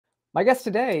My guest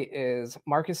today is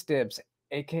Marcus Steubens,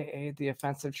 aka the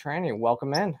Offensive Tranny.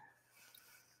 Welcome in.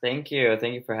 Thank you.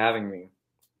 Thank you for having me.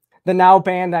 The now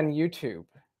banned on YouTube.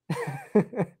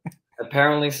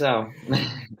 Apparently so.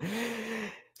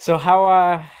 So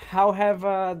how have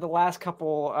the last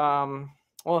couple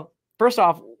well, first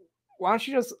off, why don't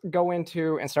you just go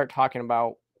into and start talking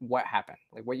about what happened?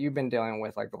 Like what you've been dealing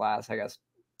with like the last, I guess,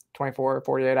 24,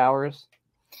 48 hours?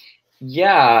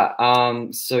 Yeah,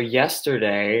 so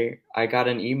yesterday I got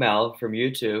an email from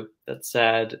YouTube that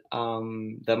said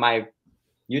that my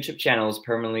YouTube channel is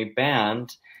permanently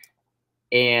banned,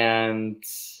 and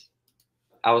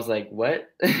I was like, what?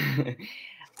 I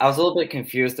was a little bit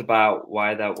confused about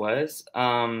why that was.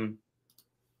 And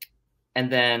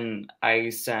then I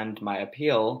sent my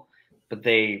appeal, but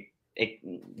they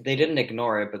didn't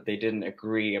ignore it, but they didn't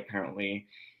agree apparently.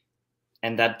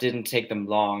 And that didn't take them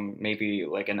long, maybe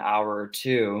like an hour or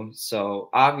two. So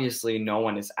obviously, no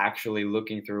one is actually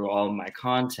looking through all of my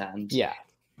content. Yeah.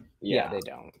 Yeah, Yeah. they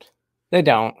don't. They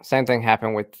don't. Same thing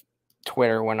happened with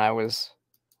Twitter when I was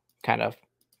kind of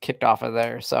kicked off of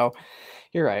there. So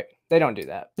you're right. They don't do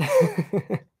that.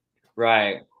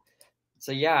 Right.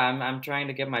 So yeah, I'm trying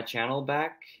to get my channel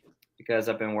back because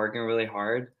I've been working really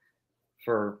hard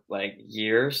for like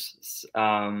years.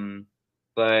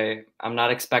 But I'm not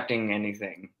expecting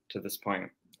anything to this point.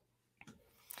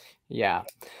 Yeah.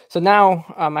 So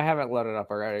now I have it loaded up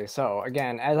already. So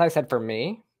again, as I said, for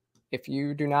me, if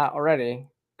you do not already,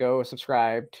 go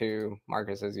subscribe to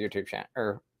Marcus's YouTube channel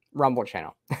or Rumble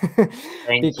channel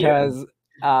Thank you. because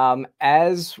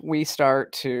as we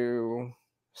start to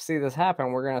see this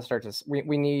happen, we're going to start to,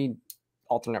 we need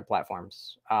alternate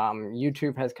platforms.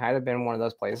 YouTube has kind of been one of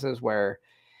those places where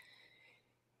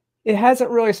it hasn't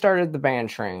really started the ban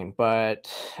train,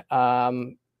 but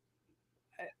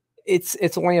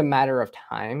it's only a matter of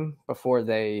time before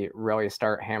they really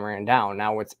start hammering down.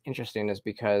 Now, what's interesting is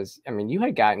because I mean, you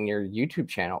had gotten your YouTube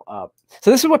channel up,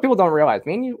 so this is what people don't realize.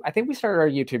 Me and you, I think we started our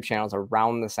YouTube channels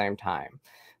around the same time,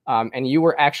 and you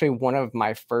were actually one of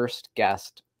my first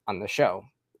guests on the show,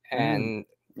 and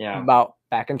Yeah. about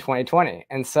back in 2020,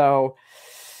 and so.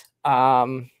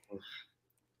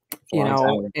 It's a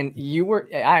long time. And you were,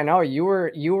 I know you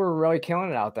were really killing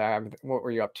it out there. What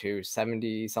were you up to?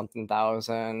 70 something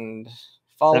thousand 75.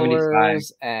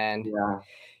 followers, and Yeah.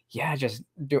 yeah, just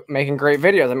making great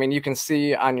videos. I mean, you can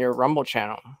see on your Rumble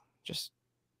channel, just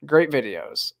great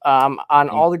videos on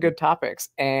Thank all the you. good topics,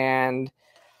 and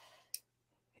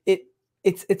it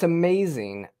it's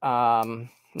amazing.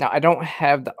 Now I don't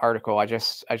have the article. I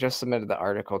just submitted the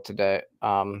article today.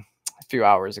 A few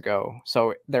hours ago.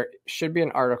 So there should be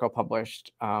an article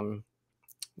published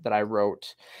that I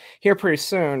wrote here pretty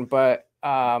soon. But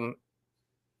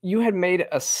you had made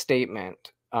a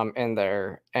statement in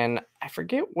there, and I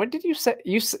forget, what did you say?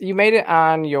 You made it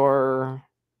on your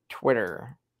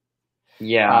Twitter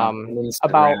Yeah. And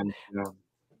about, Instagram. Yeah.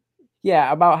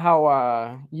 yeah, about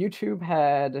how YouTube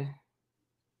had.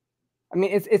 I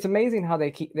mean, it's amazing how they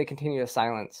continue to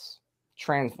silence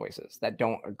trans voices that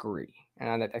don't agree,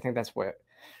 and I think that's what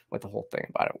the whole thing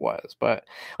about it was. But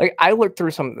like, I looked through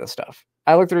some of this stuff.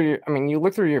 I looked through your, I mean, you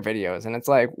look through your videos, and it's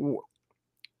like,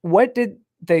 what did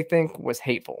they think was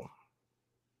hateful?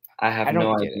 I have I no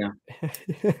don't get idea.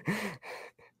 it.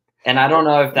 And I don't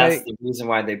know if that's Like, the reason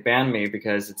why they banned me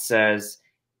because it says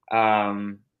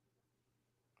um,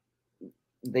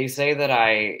 they say that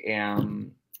I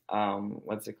am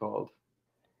what's it called?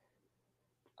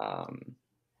 Um,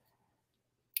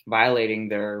 Violating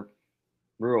their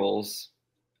rules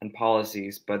and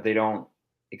policies, but they don't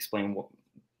explain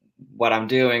what I'm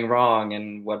doing wrong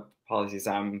and what policies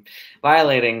I'm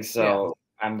violating. yeah, So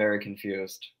I'm very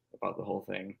confused about the whole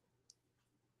thing.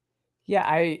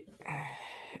 yeah,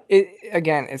 it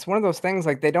again, it's one of those things,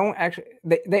 like, they don't actually,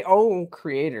 they owe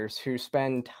creators who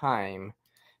spend time,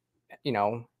 you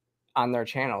know, on their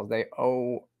channels, they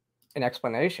owe an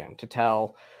explanation to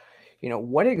tell,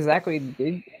 what exactly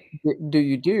do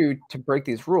you do to break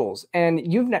these rules? And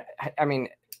I mean,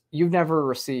 you've never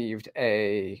received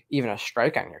even a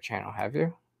strike on your channel, have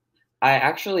you? I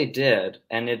actually did,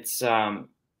 and it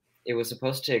was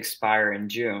supposed to expire in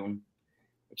June,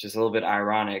 which is a little bit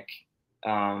ironic.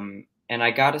 And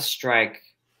I got a strike.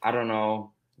 I don't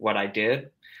know what I did,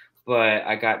 but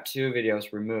I got two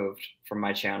videos removed from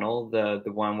my channel. The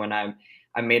one when I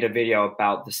made a video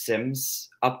about the Sims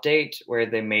update where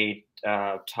they made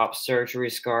top surgery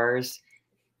scars,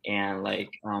 and like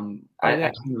Oh I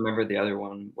yeah. can't remember the other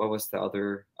one. What was the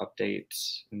other update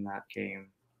in that game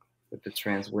with the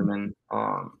trans women?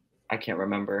 I can't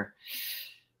remember.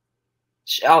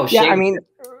 Oh, Yeah, I Shake. mean,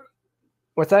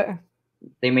 what's that?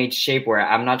 They made shapewear.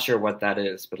 I'm not sure what that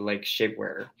is, but like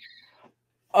shapewear.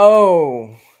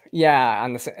 Oh, yeah,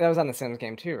 that was on the Sims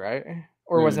game too, right?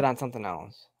 Or was Mm. it on something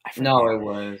else? I No, forget. it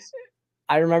was.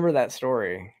 I remember that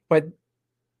story, but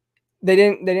they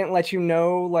didn't let you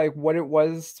know like what it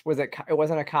was. Was it? It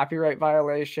wasn't a copyright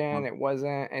violation. It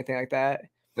wasn't anything like that.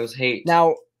 It was hate.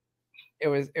 Now it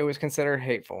was considered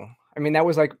hateful. I mean, that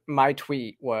was like my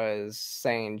tweet was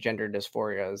saying gender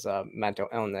dysphoria is a mental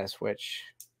illness, which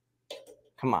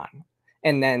come on.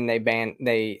 And then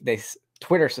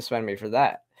Twitter suspended me for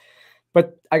that.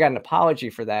 But I got an apology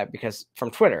for that because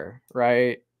from Twitter,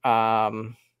 right?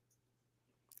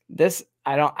 This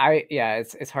I don't I yeah,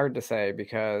 it's hard to say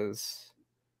because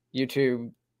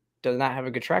YouTube does not have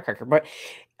a good track record. But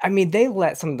I mean, they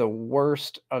let some of the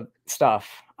worst of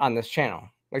stuff on this channel.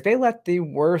 Like they let the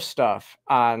worst stuff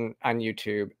on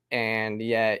YouTube, and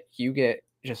yet you get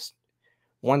just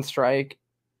one strike,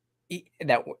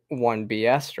 that one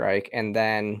BS strike, and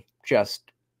then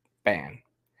just ban.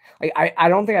 Like I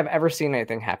don't think I've ever seen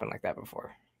anything happen like that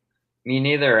before. Me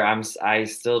neither. I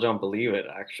still don't believe it,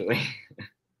 actually.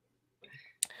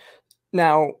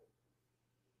 Now,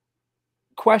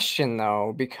 question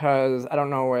though, because I don't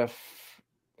know if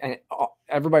and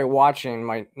everybody watching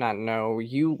might not know,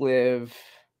 you live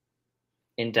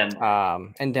In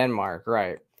Denmark. in Denmark,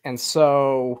 right? And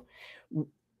so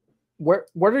what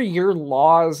are your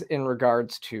laws in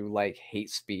regards to like hate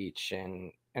speech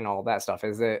and all that stuff?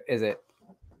 Is it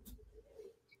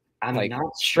I'm like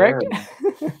not strict?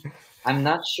 sure. I'm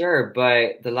not sure,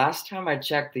 but the last time I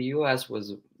checked, the US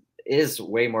is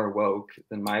way more woke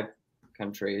than my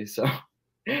country. So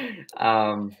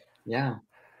yeah.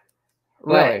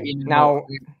 But Really? Now,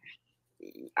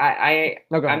 I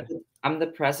no, go I'm ahead. I'm the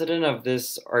president of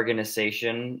this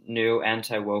organization, new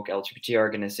anti-woke LGBT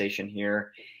organization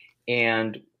here,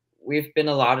 and we've been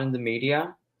a lot in the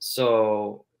media,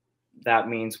 so that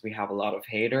means we have a lot of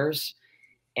haters.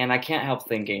 And I can't help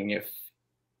thinking if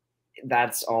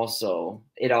it also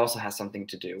has something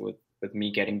to do with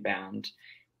me getting banned.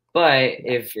 But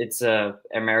Yeah. if it's a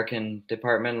American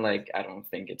department, like I don't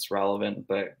think it's relevant.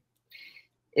 But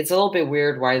it's a little bit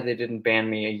weird why they didn't ban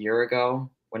me a year ago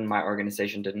when my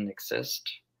organization didn't exist.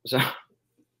 So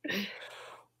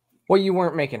Well, you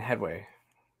weren't making headway.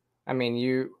 I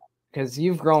mean, because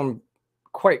you've grown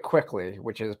quite quickly,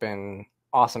 which has been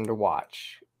awesome to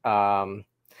watch.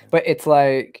 But it's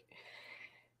like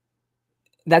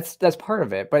that's part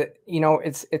of it. But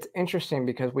it's interesting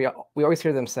because we always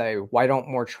hear them say, "Why don't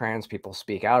more trans people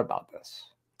speak out about this?"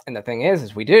 And the thing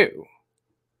is we do,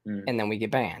 mm, and then we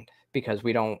get banned because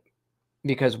we don't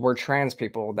because we're trans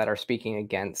people that are speaking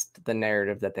against the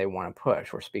narrative that they want to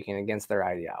push. We're speaking against their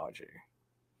ideology.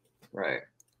 right.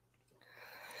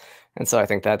 And so I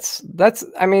think that's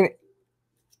I mean,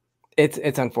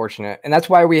 it's unfortunate, and that's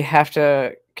why we have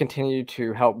to continue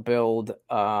to help build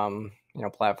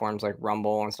platforms like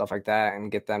Rumble and stuff like that,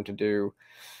 and get them to do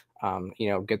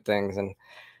good things. And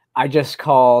I just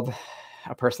called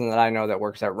a person that I know that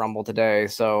works at Rumble today,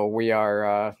 so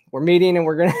we're meeting, and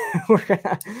we're gonna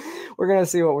we're gonna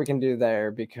see what we can do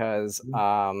there, because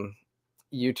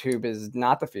YouTube is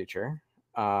not the future,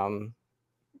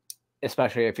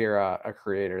 especially if you're a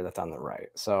creator that's on the right.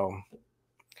 So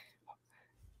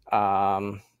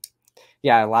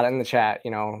yeah, a lot in the chat,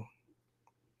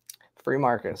 free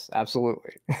Marcus,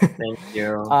 absolutely. Thank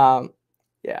you.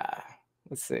 Yeah,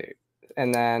 let's see.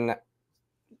 And then,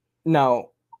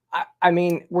 no, I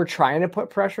mean, we're trying to put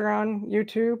pressure on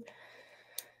YouTube,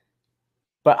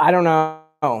 but I don't know.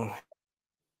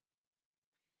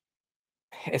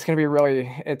 It's going to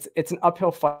be it's an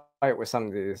uphill fight with some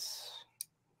of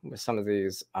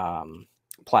these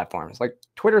platforms. Like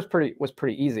was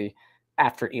pretty easy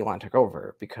after Elon took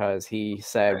over, because he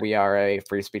said Right. we are a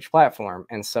free speech platform,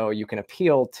 and so you can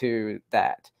appeal to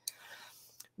that.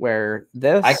 Where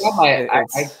I got my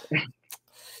it's I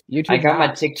YouTube's got my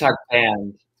not. TikTok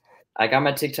banned. I got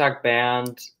my TikTok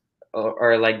banned,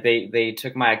 or like they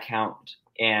took my account,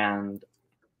 and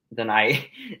then I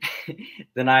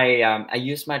I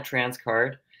used my trans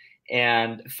card,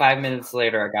 and 5 minutes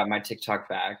later I got my TikTok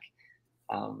back.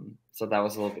 So that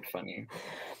was a little bit funny,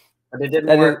 but it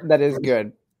didn't work. That is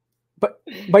good. But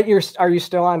are you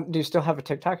still on? Do you still have a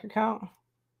TikTok account?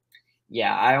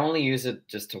 Yeah, I only use it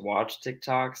just to watch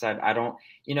TikToks. I don't,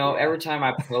 Yeah. every time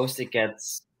I post, it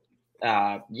gets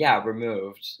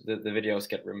removed. The videos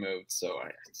get removed. So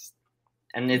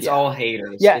and it's all Yeah.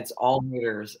 haters. Yeah. It's all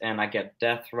haters, and I get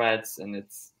death threats, and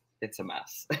it's a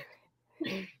mess.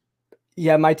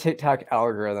 Yeah, my TikTok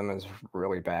algorithm is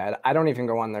really bad. I don't even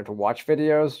go on there to watch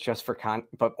videos just for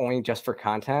but only just for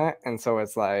content. And so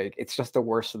it's like it's just the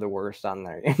worst of the worst on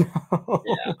there, you Yeah. know.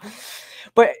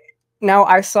 But now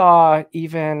I saw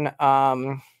even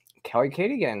Kelly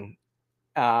Kadigan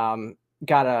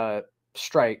got a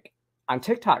strike on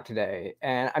TikTok today.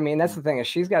 And I mean that's the thing is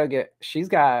she's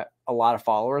got a lot of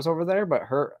followers over there, but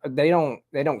they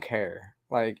don't care.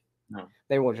 Like No.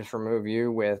 they will just remove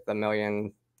you with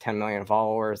 10 million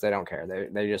followers. They don't care.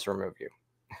 They just remove you.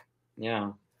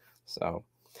 Yeah. So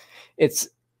it's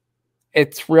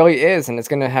really is, and it's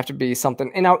going to have to be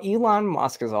something. And now Elon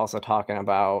Musk is also talking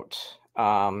about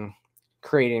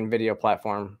creating video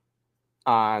platform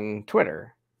on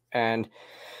Twitter, and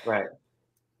Right.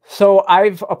 so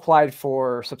I've applied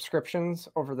for subscriptions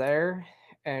over there,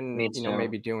 and Me too.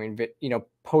 maybe doing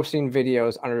posting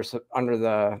videos under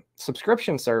the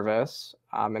subscription service,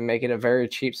 and make it a very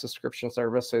cheap subscription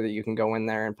service so that you can go in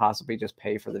there and possibly just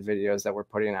pay for the videos that we're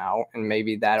putting out, and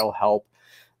maybe that'll help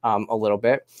a little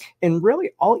bit. And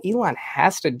really, all Elon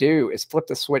has to do is flip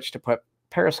the switch to put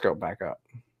Periscope back up,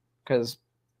 because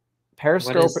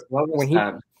Periscope What was when he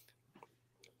that?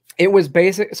 it was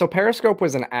basic. So Periscope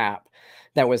was an app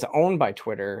that was owned by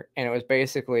Twitter, and it was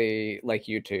basically like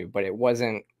YouTube, but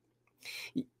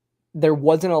there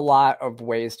wasn't a lot of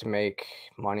ways to make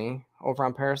money over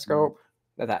on Mm. Periscope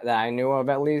that I knew of.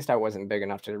 At least I wasn't big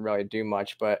enough to really do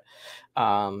much, but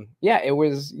yeah, it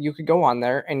was, you could go on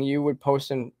there and you would post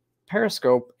in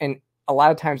Periscope, and a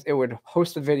lot of times it would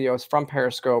host the videos from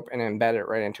Periscope and embed it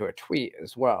right into a tweet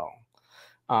as well.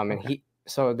 And Okay.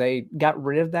 so they got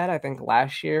rid of that, I think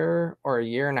last year or a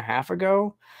year and a half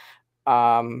ago.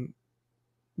 Um,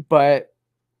 but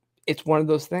it's one of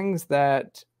those things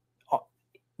that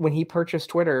when he purchased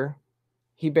Twitter,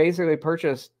 he basically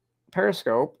purchased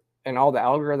Periscope and all the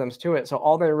algorithms to it. So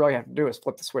all they really have to do is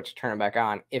flip the switch to turn it back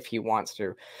on if he wants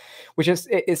to, which is,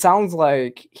 it sounds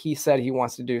like he said he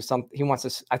wants to do something. He wants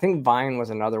to, I think Vine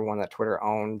was another one that Twitter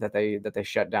owned that they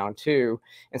shut down too.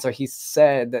 And so he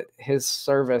said that his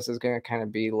service is going to kind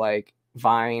of be like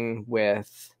Vine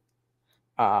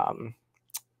um,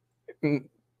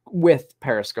 with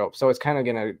Periscope. So it's kind of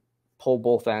going to pull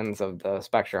both ends of the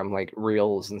spectrum, like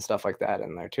reels and stuff like that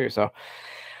in there too. So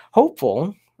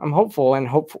I'm hopeful, and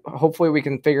hopefully we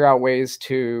can figure out ways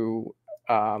to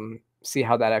see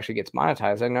how that actually gets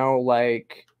monetized. I know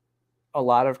like a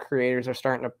lot of creators are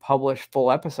starting to publish full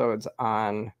episodes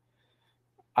on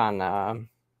uh,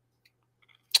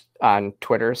 on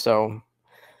Twitter. So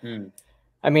Mm.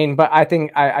 I mean, but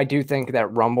I do think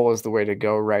that Rumble is the way to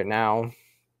go right now,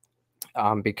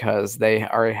 because they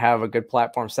already have a good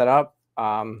platform set up.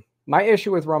 My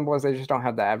issue with Rumble is they just don't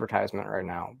have the advertisement right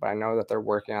now, but I know that they're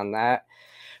working on that.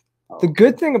 Oh, The okay.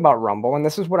 good thing about Rumble, and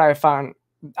this is what I found,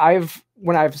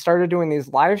 when I've started doing these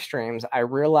live streams, I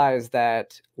realized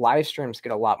that live streams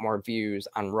get a lot more views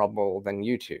on Rumble than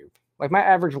YouTube. Like my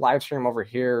average live stream over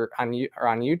here on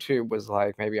YouTube was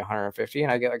like maybe 150,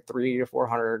 and I get like 300 to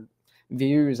 400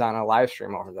 views on a live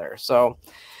stream over there. So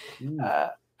Mm. uh,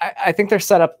 I think they're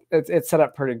set up. It's set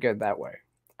up pretty good that way.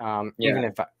 Yeah, Even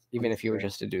that's if you were true.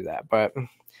 just to do that, but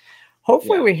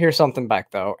hopefully Yeah. we hear something back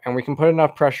though, and we can put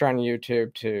enough pressure on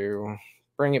YouTube to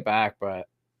bring it back. But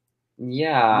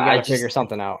Yeah, we got I to figure just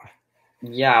something out.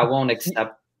 yeah, I won't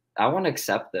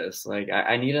accept this. Like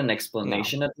I need an No,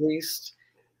 explanation at least.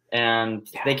 And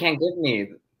yeah, they can't give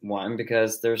me one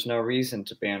because there's no reason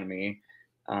to ban me.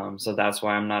 So that's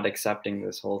why I'm not accepting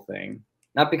this whole thing.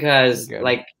 Not you're because good.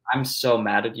 like I'm so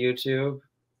mad at YouTube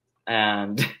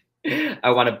and I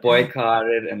want to boycott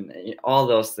it and all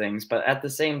those things, but at the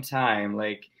same time,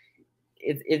 like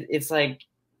it's like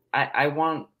I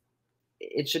want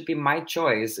it should be my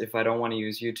choice if I don't want to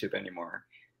use YouTube anymore.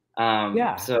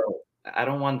 Yeah, So I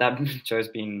don't want that choice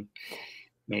being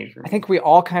made for I me. think we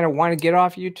all kind of want to get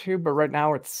off YouTube, but right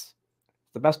now it's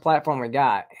the best platform we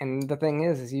got. And the thing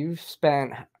is you've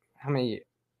spent how many,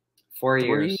 3,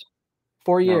 Years. No,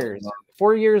 4 years,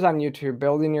 4 years on YouTube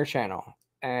building your channel,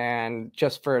 and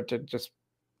just for it to just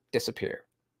disappear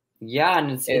yeah,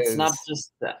 and it's not is,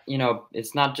 just that,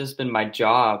 it's not just been my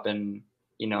job and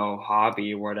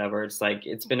hobby or whatever. It's like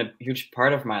it's been a huge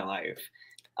part of my life.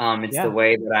 It's the yeah.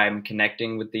 way that I'm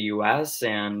connecting with the U.S.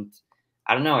 and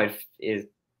I don't know if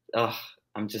it. Ugh,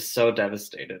 I'm just so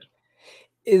devastated.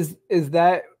 Is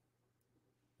that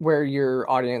where your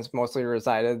audience mostly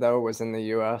resided though, was in the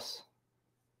US?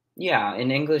 Yeah,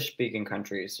 in English speaking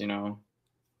countries,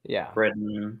 Yeah.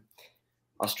 Britain, Okay.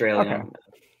 Australia,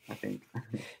 I think.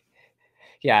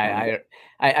 Yeah,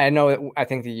 Um, I know that I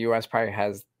think the US probably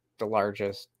has the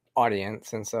largest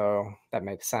audience, and so that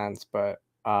makes sense, but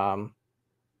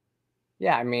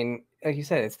Yeah, I mean, like you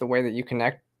said, it's the way that you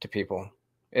connect to people.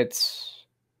 It's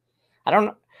I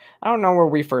don't I don't know where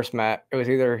we first met. It was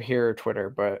either here or Twitter,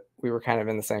 but we were kind of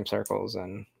in the same circles,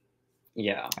 and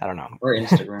Yeah, I don't know. or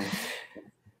Instagram.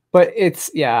 But it's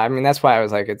yeah, I mean, that's why I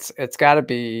was like, it's got to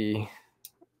be,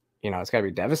 it's got to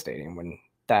be devastating when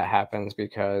that happens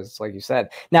because, like you said,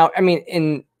 now I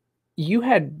mean, you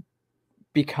had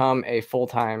become a full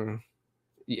time.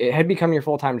 It had become your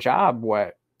full time job.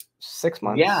 What, 6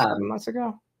 months, Yeah, 7 months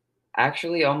ago?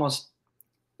 actually, almost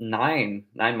 9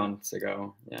 months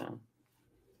ago. Yeah.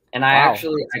 And I Wow,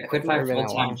 actually I quit it's my already been that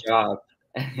full-time long. job.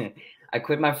 I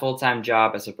quit my full-time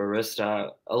job as a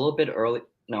barista a little bit early,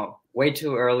 no, way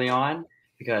too early on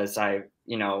because I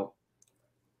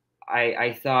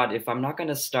thought if I'm not going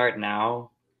to start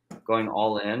now going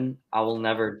all in, I will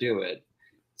never do it.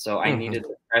 So I Hmm. needed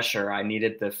the pressure, I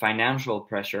needed the financial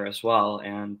pressure as well,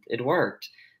 and it worked.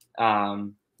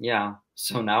 Yeah,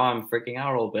 so now I'm freaking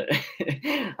out a little bit.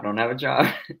 I don't have a job.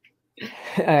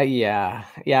 Yeah,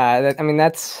 yeah. I mean,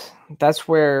 that's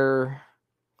where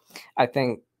I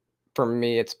think for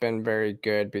me it's been very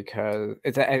good because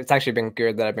it's actually been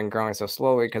good that I've been growing so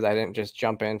slowly because I didn't just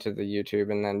jump into the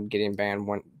YouTube and then getting banned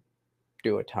wouldn't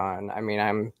do a ton. I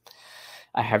mean,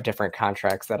 I have different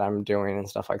contracts that I'm doing and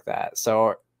stuff like that.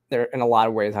 So there, in a lot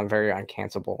of ways, I'm very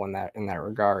uncancelable in that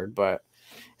regard. But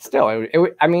still,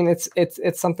 I mean,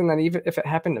 it's something that even if it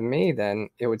happened to me, then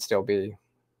it would still be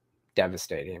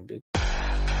devastating